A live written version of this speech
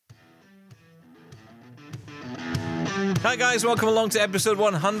Hi guys, welcome along to episode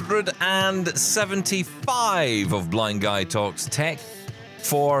 175 of Blind Guy Talks Tech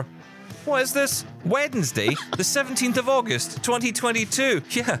for, what is this? Wednesday, the 17th of August, 2022.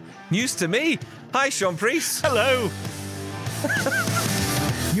 Yeah, news to me. Hi, Sean Priest. Hello.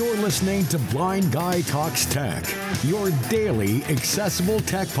 You're listening to Blind Guy Talks Tech, your daily accessible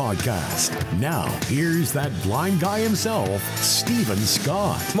tech podcast. Now, here's that blind guy himself, Stephen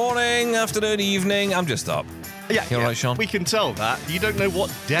Scott. Morning, afternoon, evening, I'm just up. Yeah, You all right, Sean? We can tell that. You don't know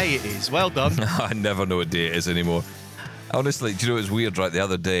what day it is. Well done. I never know what day it is anymore. Honestly, do you know what's weird, right? The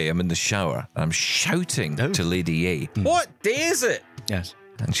other day, I'm in the shower, and I'm shouting to Lady A, What day is it? Yes.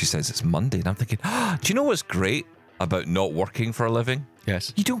 And she says it's Monday, and I'm thinking, do you know what's great about not working for a living?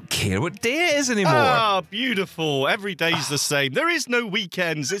 Yes. You don't care what day it is anymore. Ah, beautiful. Every day's the same. There is no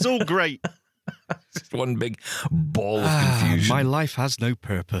weekends. It's all great. Just one big ball of confusion. My life has no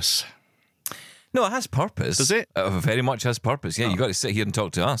purpose. No, it has purpose. Does it? Very much has purpose. Yeah, you got to sit here and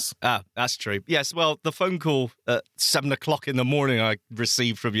talk to us. Ah, that's true. Yes, well, the phone call at 7 o'clock in the morning I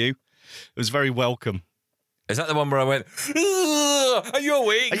received from you, it was very welcome. Is that the one where I went, are you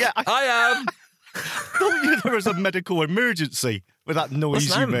awake? Yeah, I am. I thought there was a medical emergency with that noise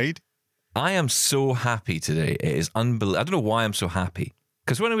Listen, you made. I am so happy today. It is unbelievable. I don't know why I'm so happy.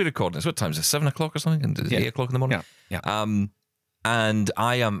 Because when are we recording this? What time is it? 7 o'clock or something? Is it 8 o'clock in the morning? Yeah. And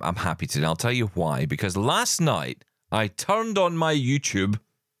I'm happy today. I'll tell you why. Because last night I turned on my YouTube.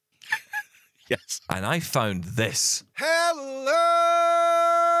 Yes. And I found this.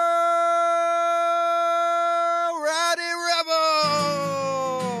 Hello, Rowdy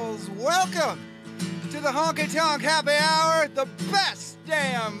Rebels! Welcome to the Honky Tonk Happy Hour, the best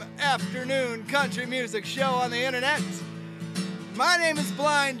damn afternoon country music show on the internet. My name is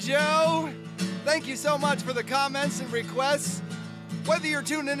Blind Joe. Thank you so much for the comments and requests. Whether you're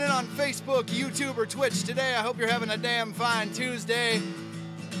tuning in on Facebook, YouTube, or Twitch today, I hope you're having a damn fine Tuesday.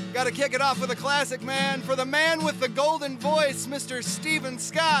 Got to kick it off with a classic, man. For the man with the golden voice, Mr. Stephen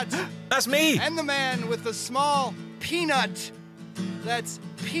Scott. That's me. And the man with the small peanut, that's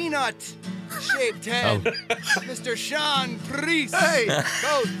peanut-shaped head, Mr. Sean Priest. Hey.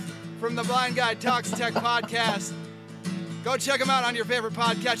 Both from the Blind Guy Talks Tech podcast. Go check them out on your favorite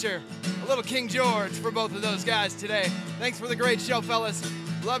podcatcher. A little King George for both of those guys today. Thanks for the great show, fellas.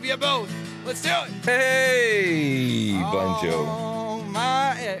 Love you both. Let's do it. Hey, Blind Joe. Oh,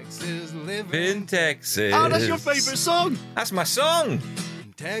 my ex is living In Texas. Oh, that's your favourite song. That's my song.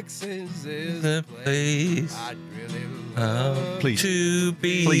 Texas is The the place place I'd really love Please. to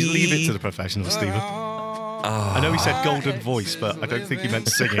be. Please leave it to the professionals, Stephen. Oh, I know he said golden my voice, ex but is I don't think he meant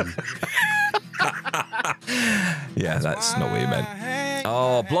living. singing. Yeah, that's not what he meant.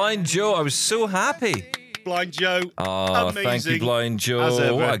 Oh, Blind Joe, I was so happy. Blind Joe. Oh, Amazing. thank you, Blind As Joe.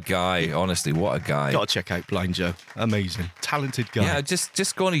 ever. What a guy. Honestly, what a guy. Gotta check out Blind Joe. Amazing. Talented guy. Yeah,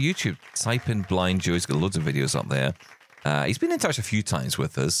 just go on to YouTube, type in Blind Joe. He's got loads of videos up there. He's been in touch a few times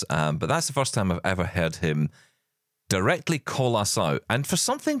with us, but that's the first time I've ever heard him directly call us out, and for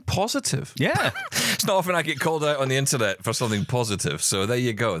something positive. Yeah. It's not often I get called out on the internet for something positive. So there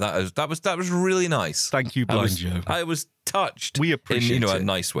you go. That was really nice. Thank you, Blind Joe. I was touched. We appreciate in, a it.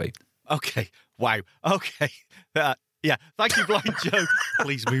 nice way. Okay. Wow. Okay. Yeah. Thank you, Blind Joe.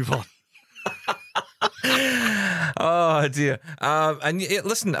 Please move on. Oh dear.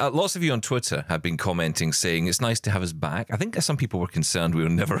 Listen, lots of you on Twitter have been commenting saying it's nice to have us back. I think some people were concerned we were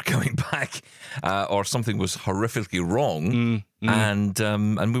never coming back, or something was horrifically wrong,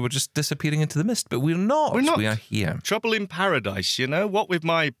 and we were just disappearing into the mist. But we're not. We're not. We are here. Trouble in paradise, you know. What with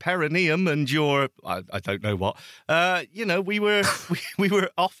my perineum and your, I don't know what. We were we were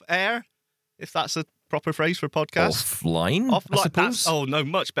off air, if that's a proper phrase for a podcast. Offline, I suppose. Oh no,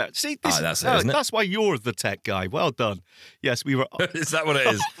 much better. See, That's it, isn't it? That's why you're the tech guy. Well done. Yes, we were. Is that what it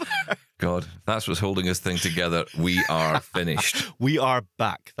is? God, that's what's holding this thing together. We are finished. We are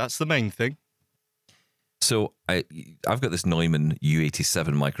back. That's the main thing. So I've got this Neumann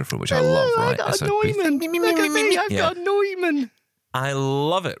U87 microphone, which I love, right? I got It's a Neumann. Look at me. I've got a Neumann. I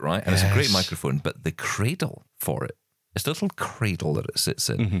love it, right? And it's a great Yes. microphone, but the cradle for it, it's the little cradle that it sits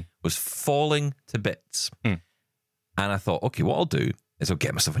in, was falling to bits. And I thought, okay, what I'll do is I'll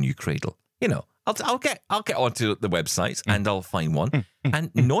get myself a new cradle. You know, I'll get onto the websites and I'll find one.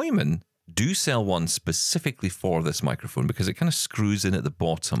 And Neumann do sell one specifically for this microphone because it kind of screws in at the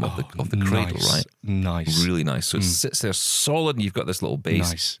bottom of the cradle, Nice. right? Nice. Really nice. So it sits there solid, and you've got this little base,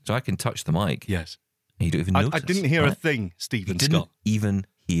 Nice. so I can touch the mic. Yes. And you don't even notice. I didn't hear a right? thing, Stephen Didn't Scott. even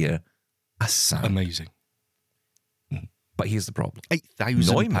hear a sound. Amazing. But here's the problem.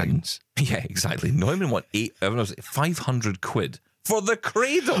 £8,000. Yeah, exactly. Neumann want 500 quid for the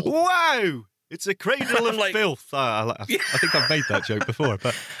cradle. Wow! It's a cradle of like- filth. I think I've made that joke before,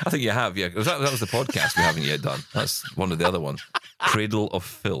 but I think you have, yeah. That was the podcast we haven't yet done. That's one of the other ones. Cradle of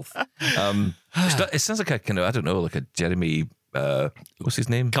Filth. It sounds like a kind of, I don't know, like a Jeremy, what's his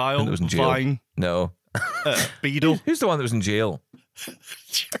name? Kyle that was in jail. Vine. No. Beadle. Who's the one that was in jail?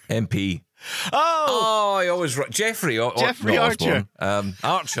 MP. Oh, I always Jeffrey. Jeffrey not Osborne.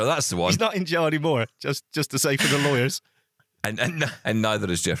 Archer, that's the one. he's not in jail anymore. Just to say for the lawyers. And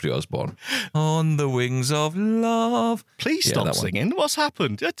neither is Jeffrey Osborne. On the wings of love. Please Yeah, stop that one. singing. What's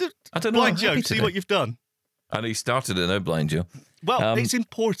happened? I don't know. Blind I'm Joe, happy see today. what you've done. I know you started it now, Blind Joe. Well, it's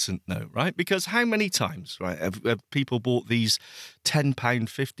important though, right? Because how many times, right, have people bought these £10,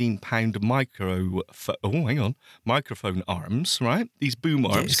 £15 microphone arms, right? These boom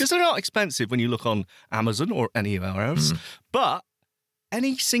arms, Yes. because they're not expensive when you look on Amazon or anywhere else. But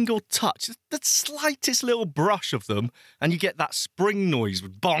any single touch, the slightest little brush of them, and you get that spring noise,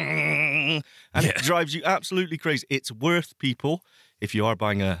 bong, and it drives you absolutely crazy. It's worth, people, if you are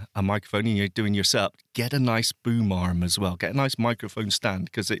buying a microphone and you're doing your setup, get a nice boom arm as well. Get a nice microphone stand,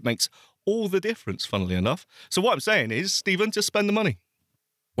 because it makes all the difference, funnily enough. So what I'm saying is, Stephen, just spend the money.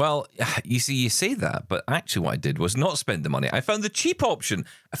 Well, you see, you say that, but actually what I did was not spend the money. I found the cheap option.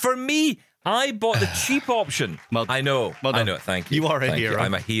 For me, I bought the cheap option. Well, I know. well done. I know. Thank you. You are a Thank hero. You.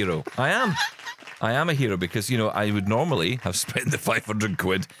 I'm a hero. I am a hero because, I would normally have spent the 500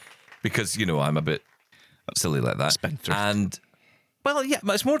 quid because, I'm a bit silly like that. Spendthrift. And, well, yeah,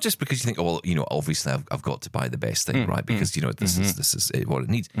 but it's more just because you think, obviously I've got to buy the best thing, right? Because, this is what it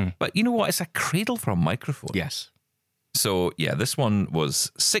needs. But you know what? It's a cradle for a microphone. Yes. So, yeah, this one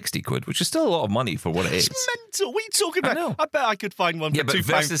was 60 quid, which is still a lot of money for what it is. It's mental. What are you talking about? I know. I bet I could find one for but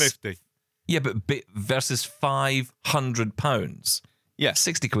 £2.50. Yeah, but versus £500. Yeah.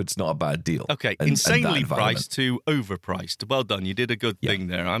 60 quid's not a bad deal. Okay, in that insanely environment. priced to overpriced. Well done. You did a good thing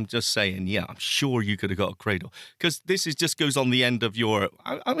there. I'm just saying, I'm sure you could have got a cradle. Because this just goes on the end of your...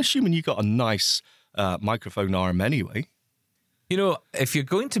 I'm assuming you got a nice microphone arm anyway. If you're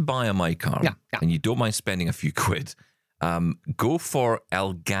going to buy a mic arm and you don't mind spending a few quid, go for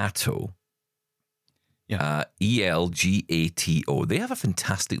Elgato. Yeah. ELGATO. They have a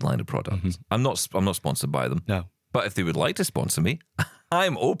fantastic line of products. I'm not sponsored by them. No. But if they would like to sponsor me,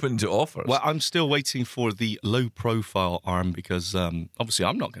 I'm open to offers. Well, I'm still waiting for the low-profile arm because obviously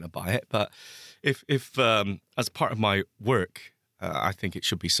I'm not going to buy it. But if as part of my work, I think it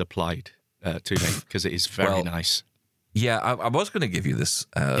should be supplied to me because it is very nice. Yeah, I was going to give you this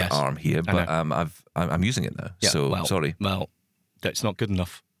arm here, but I'm using it now. Yeah, so sorry. Well, that's not good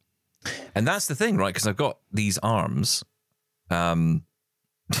enough. And that's the thing, right? Because I've got these arms. What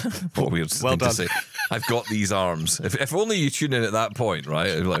a weird thing to say. I've got these arms. If only you tune in at that point, right?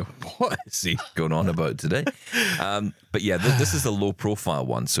 You're like, what is he going on about today? But yeah, this is the low profile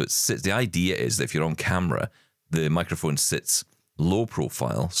one. So the idea is that if you're on camera, the microphone sits low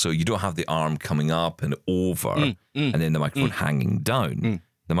profile, so you don't have the arm coming up and over and then the microphone hanging down.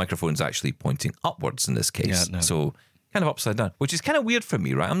 The microphone's actually pointing upwards in this case. Yeah, no. So kind of upside down, which is kind of weird for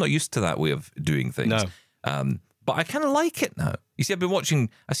me, right? I'm not used to that way of doing things. No. But I kind of like it now. You see,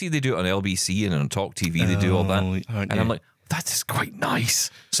 I see they do it on LBC and on Talk TV, they do all that. And I'm like, that is quite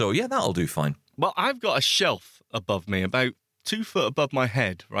nice. So yeah, that'll do fine. Well, I've got a shelf above me, about 2 foot above my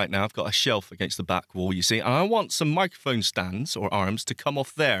head right now. I've got a shelf against the back wall, you see, and I want some microphone stands or arms to come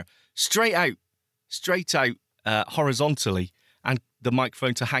off there, straight out, horizontally, and the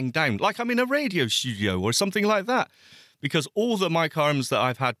microphone to hang down, like I'm in a radio studio or something like that. Because all the mic arms that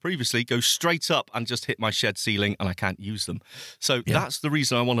I've had previously go straight up and just hit my shed ceiling and I can't use them. So that's the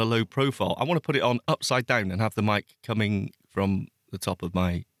reason I want a low profile. I want to put it on upside down and have the mic coming from the top of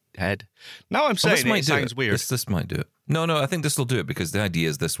my head. Now I'm saying it sounds weird. This might do it. No, I think this will do it because the idea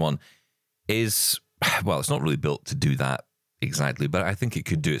is this one is, well, it's not really built to do that exactly, but I think it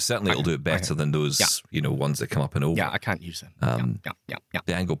could do it. Certainly it'll do it better than those, ones that come up and over. Yeah, I can't use them.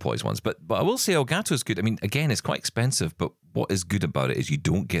 The angle poise ones. But I will say Elgato is good. I mean, again, it's quite expensive, but what is good about it is you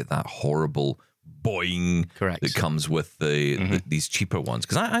don't get that horrible boing that comes with these cheaper ones.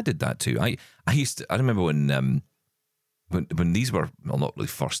 Because I did that too. I remember when these were, well, not really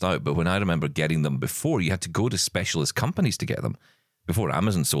first out, but when I remember getting them before, you had to go to specialist companies to get them before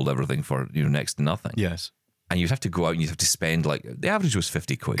Amazon sold everything for next to nothing. Yes. And you'd have to go out and you'd have to spend, like, the average was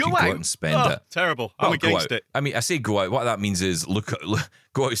 50 quid. Go You'd go out and spend it. Terrible. I'm against it. I mean, I say go out. What that means is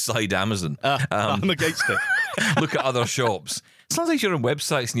go outside Amazon. I'm against it. Look at other shops. It sounds like you're on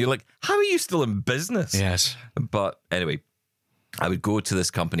websites and you're like, how are you still in business? Yes. But anyway, I would go to this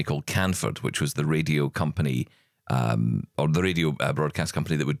company called Canford, which was the radio company, or the radio broadcast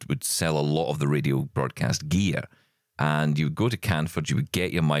company that would sell a lot of the radio broadcast gear. and you would go to Canford, you would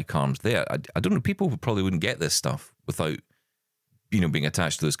get your mic arms there. I don't know, people probably wouldn't get this stuff without, being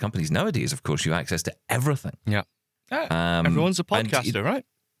attached to those companies. Nowadays, of course, you have access to everything. Yeah. Everyone's a podcaster, right?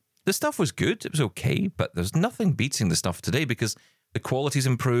 The stuff was good. It was okay, but there's nothing beating the stuff today because the quality's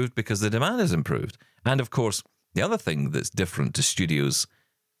improved, because the demand has improved. And of course, the other thing that's different to studios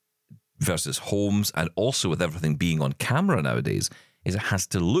versus homes, and also with everything being on camera nowadays, is it has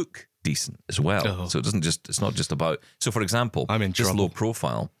to look decent as well. Oh. So it's not just about, so for example, I'm in just trouble. low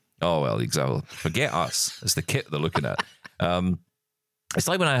profile. Oh, well, exactly. Forget us. It's the kit they're looking at. It's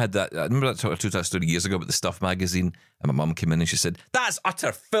like when I had that, I remember I told that story years ago about the Stuff magazine, and my mum came in and she said, "That's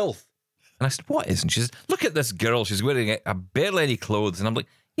utter filth." And I said, "What is?" And she said, "Look at this girl. She's wearing barely any clothes." And I'm like,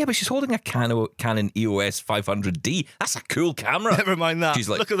 "Yeah, but she's holding a Canon EOS 500D. That's a cool camera." Never mind that. She's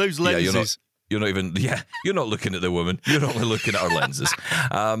like, look at those lenses. You're not looking at the woman. You're only looking at our lenses.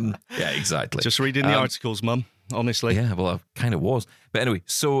 Yeah, exactly. Just reading the articles, Mum, honestly. Yeah, well, I kind of was. But anyway,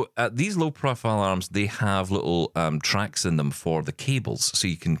 so these low-profile arms, they have little tracks in them for the cables. So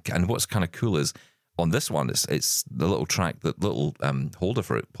you can, and what's kind of cool is, on this one, it's the little track, the little holder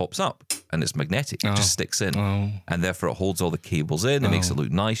for it pops up, and it's magnetic. It just sticks in. Oh. And therefore, it holds all the cables in. It makes it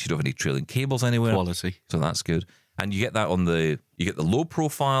look nice. You don't have any trailing cables anywhere. Quality. So that's good. And you get that you get the low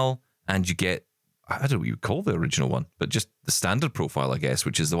profile, and you get, I don't know what you would call the original one, but just the standard profile, I guess,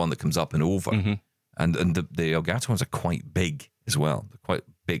 which is the one that comes up and over. Mm-hmm. And the Elgato ones are quite big as well. They're quite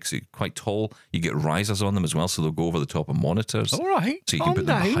big, so quite tall. You get risers on them as well, so they'll go over the top of monitors. All right. So you can put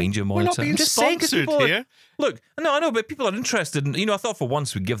them behind your monitor. We're not being I'm just saying, 'cause sponsored people here. Look, no, I know, but people are interested. And, I thought for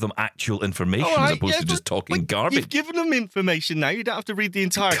once we'd give them actual information as opposed to just talking garbage. You've given them information now. You don't have to read the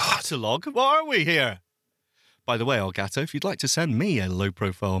entire catalogue. What are we here? By the way, Elgato, if you'd like to send me a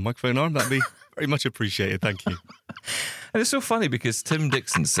low-profile microphone arm, that'd be very much appreciated. Thank you. And it's so funny because Tim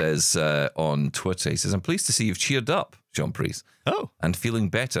Dixon says on Twitter, he says, "I'm pleased to see you've cheered up, John Priest. Oh. And feeling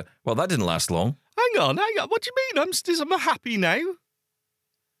better." Well, that didn't last long. Hang on. What do you mean? I'm happy now.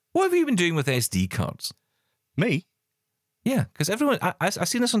 What have you been doing with SD cards? Me? Yeah, because everyone, I've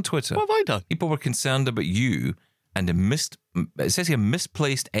seen this on Twitter. What have I done? People were concerned about you and it says here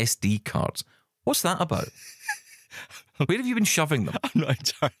misplaced SD cards. What's that about? Where have you been shoving them? I'm not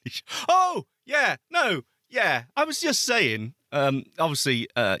entirely sure. Oh, yeah. No. Yeah. I was just saying, obviously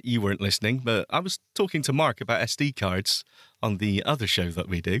you weren't listening, but I was talking to Mark about SD cards on the other show that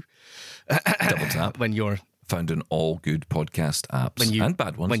we do. Double tap. When you're found in all good podcast apps and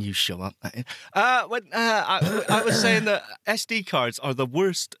bad ones. When you show up. I was saying that SD cards are the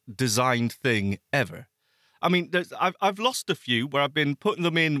worst designed thing ever. I mean, I've lost a few where I've been putting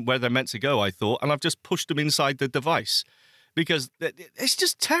them in where they're meant to go, I thought, and I've just pushed them inside the device because it's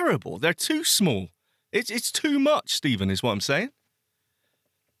just terrible. They're too small. It's too much, Stephen, is what I'm saying.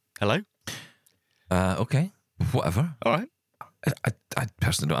 Hello? Okay, whatever. All right. I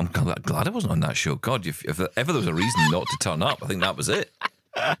personally don't. I'm glad I wasn't on that show. God, if ever there was a reason not to turn up, I think that was it.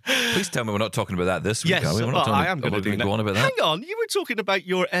 Please tell me we're not talking about that this week, yes, are we? We're not I am going to go on about that. Hang on, you were talking about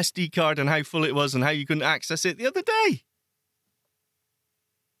your SD card and how full it was and how you couldn't access it the other day.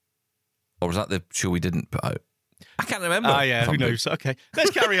 Or was that the show we didn't put out? I can't remember. Yeah, who knows? Okay,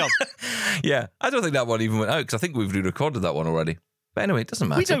 let's carry on. Yeah, I don't think that one even went out because I think we've re-recorded that one already. But anyway, it doesn't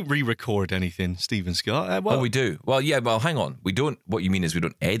matter. We don't re-record anything, Stephen Scott. Oh, we do. Well, yeah, well, hang on. We don't. What you mean is we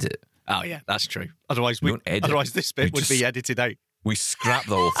don't edit. Oh, yeah, that's true. Otherwise, we don't edit. Otherwise, this bit would be edited out. We scrap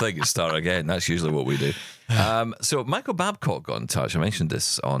the whole thing and start again. That's usually what we do. So Michael Babcock got in touch. I mentioned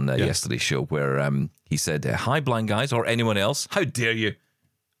this on yesterday's show where he said, "Hi, blind guys, or anyone else. How dare you?"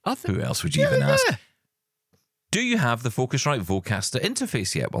 Who else would you even ask? Do you have the Focusrite Vocaster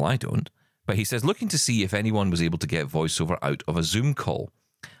interface yet? Well, I don't. But he says, looking to see if anyone was able to get voiceover out of a Zoom call.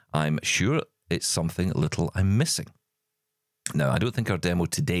 I'm sure it's something little I'm missing. Now, I don't think our demo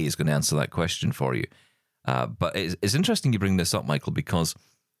today is going to answer that question for you. But it's interesting you bring this up, Michael, because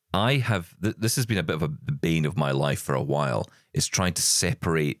I have, this has been a bit of the bane of my life for a while, is trying to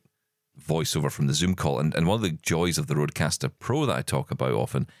separate voiceover from the Zoom call. And one of the joys of the Rodecaster Pro that I talk about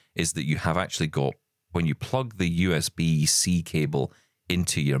often is that you have actually got, when you plug the USB-C cable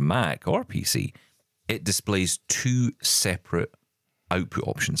into your Mac or PC, it displays two separate output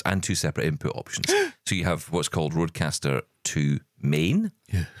options and two separate input options. So you have what's called Rodecaster 2 Main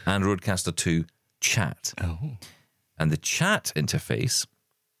and Rodecaster 2 Chat. Oh. And the chat interface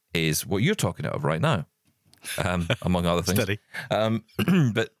is what you're talking out of right now, among other things. Steady.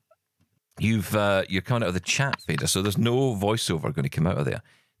 But you're coming out of the chat fader, so there's no voiceover going to come out of there.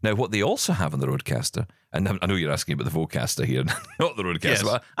 Now, what they also have on the Rodecaster, and I know you're asking about the Vocaster here, not the Rodecaster, Yes.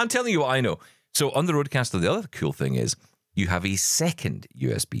 but I'm telling you what I know. So on the Rodecaster, the other cool thing is you have a second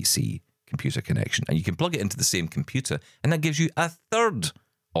USB-C computer connection. And you can plug it into the same computer, and that gives you a third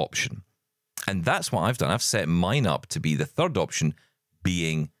option. And that's what I've done. I've set mine up to be the third option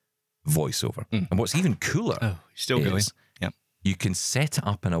being voiceover. And what's even cooler still going. Yeah. You can set it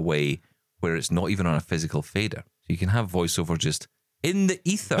up in a way where it's not even on a physical fader. So you can have voiceover just in the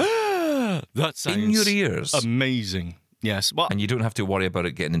ether. That sounds in your ears. amazing. Yes. Well, And you don't have to worry about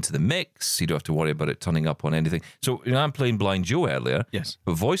it getting into the mix. You don't have to worry about it turning up on anything. So I'm playing Blind Joe earlier. Yes.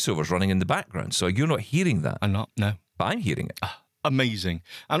 But voiceover's running in the background. So you're not hearing that. I'm not. No. But I'm hearing it. Amazing.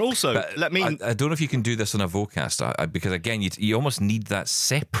 And also, But I don't know if you can do this on a Vocaster because, again, you almost need that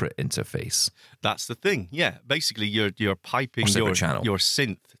separate interface. That's the thing. Yeah. Basically, you're piping your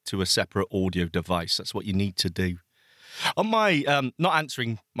synth to a separate audio device. That's what you need to do. On my, not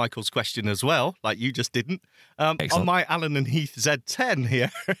answering Michael's question as well, like you just didn't, on my Allen and Heath Z10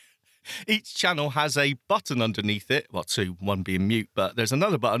 here, each channel has a button underneath it. Well, two, one being mute, but there's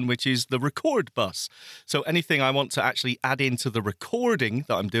another button which is the record bus. So anything I want to actually add into the recording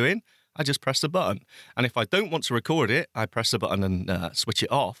that I'm doing, I just press the button. And if I don't want to record it, I press the button and switch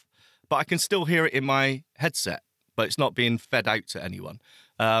it off. But I can still hear it in my headset, but it's not being fed out to anyone.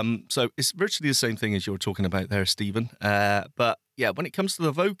 So it's virtually the same thing as you were talking about there, Stephen. But yeah, when it comes to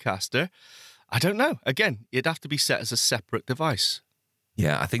the Vocaster, I don't know. Again, it'd have to be set as a separate device.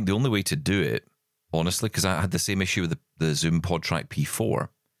 Yeah, I think the only way to do it, honestly, because I had the same issue with the Zoom PodTrack P4,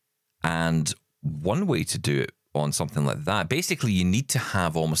 and one way to do it on something like that, basically you need to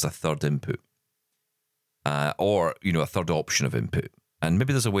have almost a third input, or a third option of input. And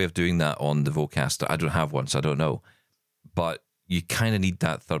maybe there's a way of doing that on the Vocaster. I don't have one, so I don't know. But you kind of need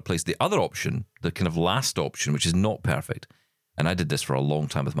that third place. The other option, the kind of last option, which is not perfect, and I did this for a long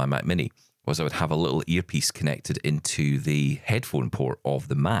time with my Mac Mini, was I would have a little earpiece connected into the headphone port of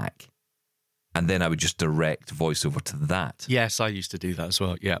the Mac, and then I would just direct VoiceOver to that. Yes, I used to do that as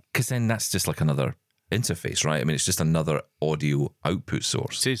well, yeah. Because then that's just like another interface, right? I mean, it's just another audio output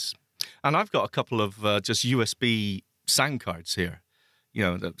source. It is. And I've got a couple of just USB sound cards here,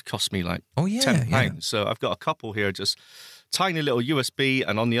 that cost me like £10. Yeah. So I've got a couple here, just tiny little USB,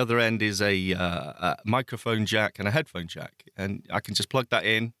 and on the other end is a microphone jack and a headphone jack. And I can just plug that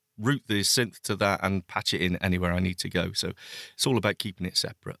in, route the synth to that, and patch it in anywhere I need to go. So it's all about keeping it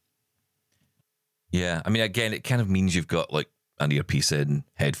separate. Yeah, I mean, again, it kind of means you've got like an earpiece in,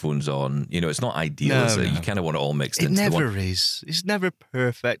 headphones on. It's not ideal, is it? You kind of want it all mixed into one. It never is. It's never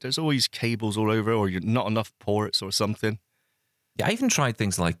perfect. There's always cables all over, or you're not enough ports or something. Yeah, I even tried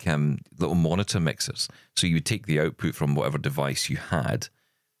things like little monitor mixers. So you would take the output from whatever device you had.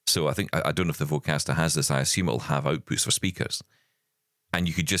 So I don't know if the Vocaster has this. I assume it'll have outputs for speakers. And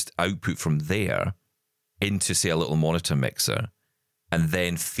you could just output from there into, say, a little monitor mixer, and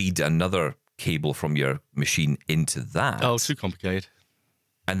then feed another cable from your machine into that. Oh, too complicated.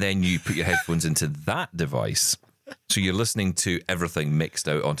 And then you put your headphones into that device. So you're listening to everything mixed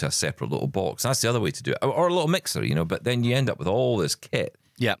out onto a separate little box. That's the other way to do it. Or a little mixer, but then you end up with all this kit.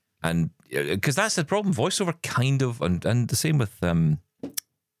 Yeah. And because that's the problem. VoiceOver kind of, and the same with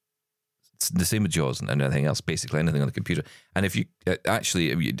JAWS and anything else, basically anything on the computer. And if you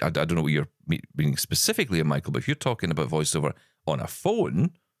actually, I don't know what you're meaning specifically, Michael, but if you're talking about VoiceOver on a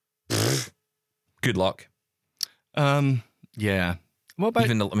phone, good luck. Yeah. What about?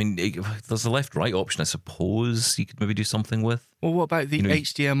 There's a left-right option, I suppose. You could maybe do something with. Well, what about the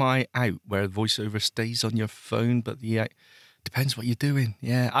HDMI out, where VoiceOver stays on your phone, but the depends what you're doing.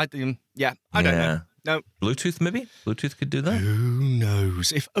 Yeah, I don't know. No, Bluetooth maybe. Bluetooth could do that. Who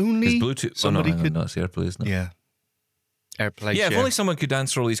knows? If only Bluetooth. Somebody could. No, it's AirPlay, isn't it? Yeah. AirPlay. Yeah, if only someone could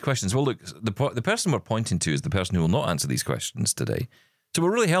answer all these questions. Well, look, the person we're pointing to is the person who will not answer these questions today. So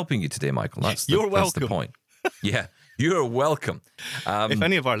we're really helping you today, Michael. You're welcome. That's the point. Yeah, you're welcome. If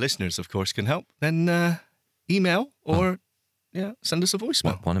any of our listeners, of course, can help, then email or send us a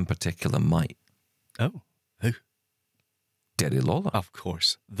voicemail. One in particular might. Oh, who? Derry Lawler. Of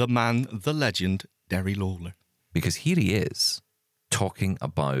course. The man, the legend, Derry Lawler. Because here he is talking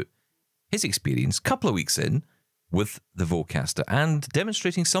about his experience a couple of weeks in with the Vocaster and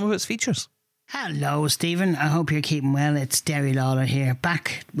demonstrating some of its features. Hello, Stephen. I hope you're keeping well. It's Derry Lawler here,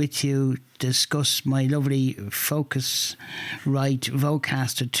 back with you to discuss my lovely Focusrite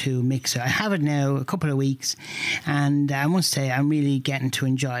Vocaster 2 mixer. I have it now a couple of weeks, and I must say I'm really getting to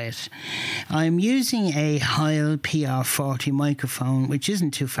enjoy it. I'm using a Heil PR40 microphone, which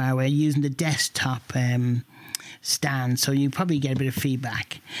isn't too far away, using the desktop stand, so you probably get a bit of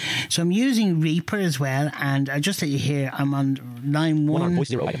feedback. So I'm using Reaper as well, and I just let you hear I'm on line 1 voice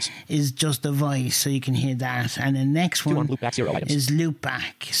 0 items. is just the voice, so you can hear that, and the next one loopback 0 items. is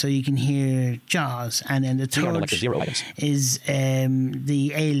loopback, so you can hear Jaws, and then the third 0 items. is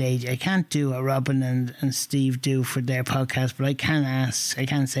the A lady. I can't do what Robin and Steve do for their podcast, but I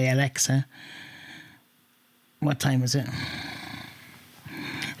can say, Alexa, what time is it?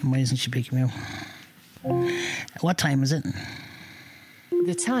 And why isn't she picking me up? What time is it?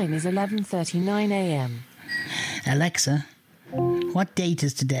 The time is 11:39 a.m. Alexa, what date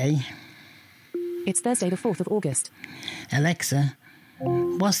is today? It's Thursday, the 4th of August. Alexa,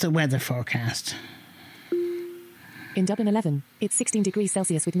 what's the weather forecast? In Dublin 11, it's 16 degrees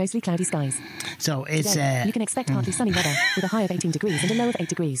Celsius with mostly cloudy skies. So it's Today, you can expect partly sunny weather with a high of 18 degrees and a low of 8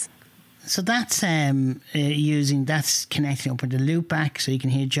 degrees. so that's connecting up with the loopback, so you can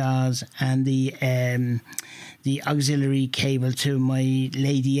hear Jaws, and the auxiliary cable to my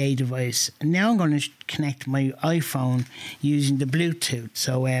Lady A device. And now I'm going to connect my iPhone using the Bluetooth.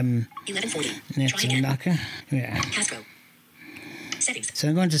 So 11:40. let's Try again. unlock it. Yeah. Castro. Settings. So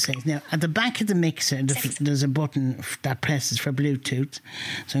I'm going to say now at the back of the mixer, there's a button that presses for Bluetooth.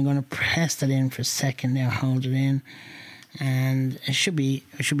 So I'm going to press that in for a second. Now hold it in, and it should be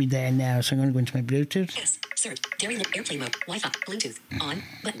there now. So I'm going to go into my Bluetooth. Yes. Search. Dairy airplane mode. Wi-Fi. Bluetooth. On.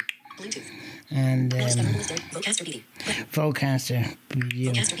 Button. Bluetooth. And Vocaster BD. Button. Vocaster.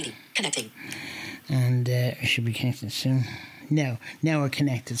 Yeah. Vocaster BD. Connecting. And it should be connected soon. Now we're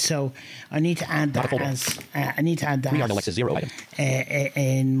connected. So I need to add that as Alexa 0 item.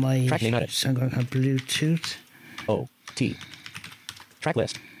 in my Track name edit. So I'm going to have Bluetooth O-T. Track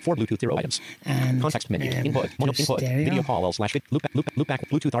list. 4 Bluetooth 0 items. and Context menu. Input. Mono input. stereo. Video call L / loopback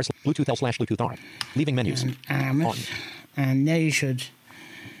Bluetooth R Bluetooth L / Bluetooth R. Leaving menus. and arm On. it. And now you should.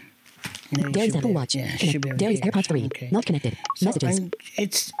 Dairy's Apple Watch. Should be able to Dairy's hear it. AirPods 3. Okay. Not connected. So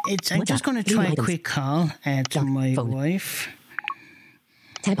Messages. I'm just going to try a items. quick call to Lock. my Phone. wife.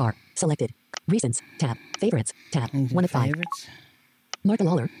 Tab bar. Selected. Recents. Tab. Favorites. Tab. 1 of 5. Favorites. Martha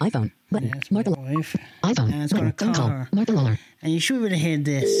Lawler. iPhone. Button. Yes, my Martha wife. iPhone. And it's going to Button. call Uncall. her. Martha Lawler. And you should be able to hear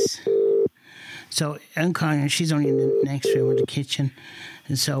this. So I'm calling her. She's only in the next room in the kitchen.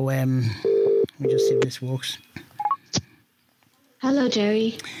 And so let me just see if this works. Hello,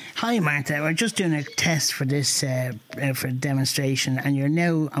 Jerry. Hi, Martha. We're just doing a test for this for a demonstration, and you're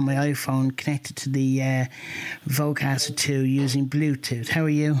now on my iPhone connected to the Vocaster 2 using Bluetooth. How are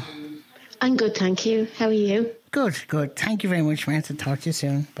you? I'm good, thank you. How are you? Good. Thank you very much, Martha. Talk to you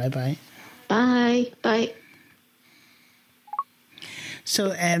soon. Bye. Bye. Bye. So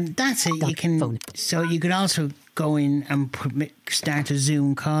that's it. You Doc, can. phone. So you could also go in and start a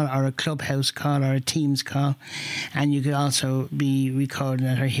Zoom call or a Clubhouse call or a Teams call, and you could also be recording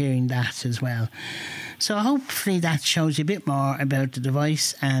it or hearing that as well. So hopefully that shows you a bit more about the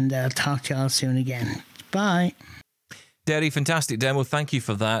device, and I'll talk to you all soon again. Bye. Derry, fantastic demo. Thank you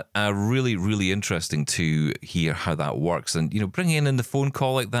for that. Really, really interesting to hear how that works. And, bringing in the phone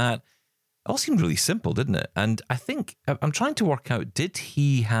call like that, it all seemed really simple, didn't it? And I think I'm trying to work out, did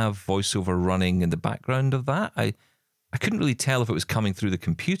he have voiceover running in the background of that? I couldn't really tell if it was coming through the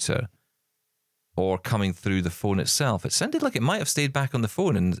computer or coming through the phone itself. It sounded like it might have stayed back on the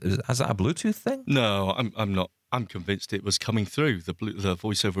phone. And is that a Bluetooth thing? No, I'm not. I'm convinced it was coming through. The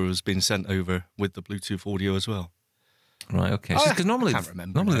voiceover was being sent over with the Bluetooth audio as well. Right, okay. Because normally, can't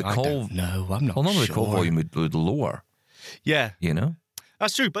remember. normally the I call, don't know. I'm not normally sure. the call volume would lower. Yeah,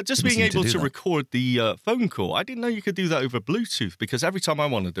 that's true. But just Didn't being seem to able do to that. record the phone call, I didn't know you could do that over Bluetooth, because every time I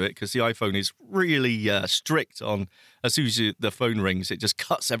want to do it, because the iPhone is really strict on, as soon as the phone rings, it just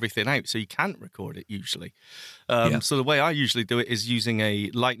cuts everything out, so you can't record it usually. So the way I usually do it is using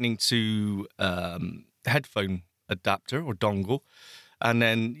a Lightning to headphone adapter or dongle, and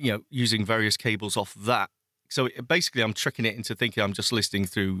then using various cables off that. So basically, I'm tricking it into thinking I'm just listening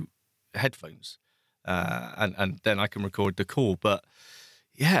through headphones, and then I can record the call. But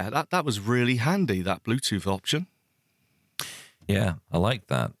yeah, that was really handy, that Bluetooth option. Yeah, I like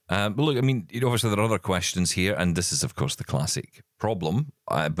that. But look, I mean, obviously there are other questions here, and this is, of course, the classic problem,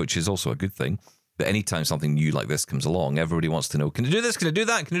 which is also a good thing. That anytime something new like this comes along, everybody wants to know, can I do this? Can I do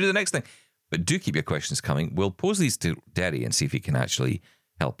that? Can I do the next thing? But do keep your questions coming. We'll pose these to Derry and see if he can actually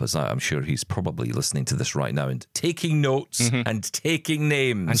help us out. I'm sure he's probably listening to this right now and taking notes and taking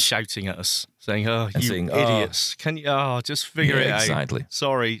names. And shouting at us, saying, "Oh, And you saying, idiots. Can you just figure it out?" Exactly.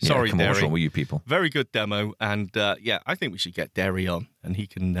 Sorry, Come on, what's Derry. wrong with you people? Very good demo. And I think we should get Derry on, and we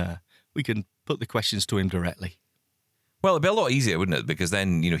can put the questions to him directly. Well, it'd be a lot easier, wouldn't it? Because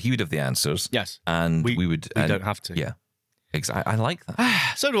then, he would have the answers. Yes. And we would... We and- don't have to. Yeah. I like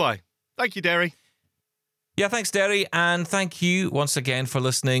that. So do I. Thank you, Derry. Yeah, thanks, Derry, and thank you once again for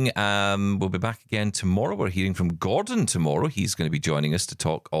listening. We'll be back again tomorrow. We're hearing from Gordon tomorrow. He's going to be joining us to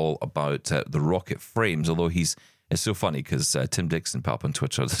talk all about the rocket frames, although it's so funny because Tim Dixon put up on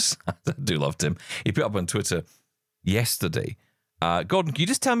Twitter. I do love Tim. He put up on Twitter yesterday. Gordon, can you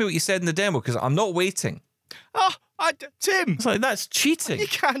just tell me what you said in the demo? Because I'm not waiting. Oh, Tim. It's like, that's cheating. You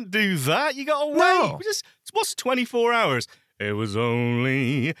can't do that. You got to wait. No. What's 24 hours? It was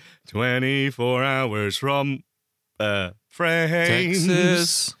only 24 hours from frames.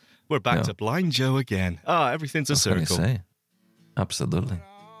 Texas. We're back to Blind Joe again. Everything's a circle. Say. Absolutely.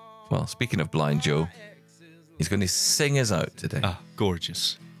 Well, speaking of Blind Joe, he's going to sing us out today.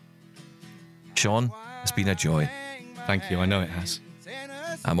 Gorgeous. Sean, it's been a joy. Thank you. I know it has.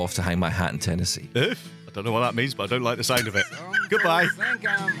 I'm off to hang my hat in Tennessee. I don't know what that means, but I don't like the sound of it. Goodbye.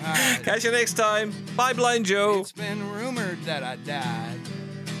 Catch you next time. Bye, Blind Joe. It's been rumored that I died,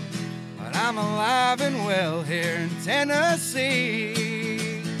 but I'm alive and well here in Tennessee.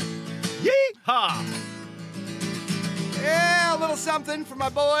 Yee-haw! Yeah, a little something for my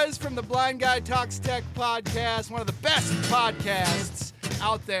boys from the Blind Guy Talks Tech podcast, one of the best podcasts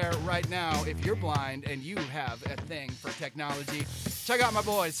out there right now. If you're blind and you have a thing for technology, check out my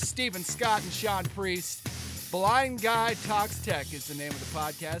boys, Stephen Scott and Sean Priest. Blind Guy Talks Tech is the name of the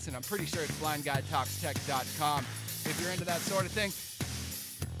podcast, and I'm pretty sure it's blindguytalkstech.com if you're into that sort of thing.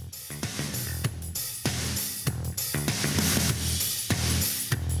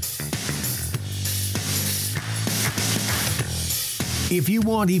 If you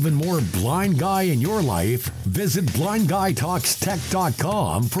want even more Blind Guy in your life, visit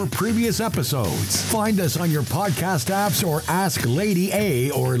blindguytalkstech.com for previous episodes. Find us on your podcast apps or ask Lady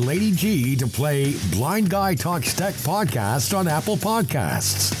A or Lady G to play Blind Guy Talks Tech podcast on Apple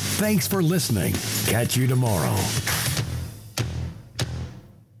Podcasts. Thanks for listening. Catch you tomorrow.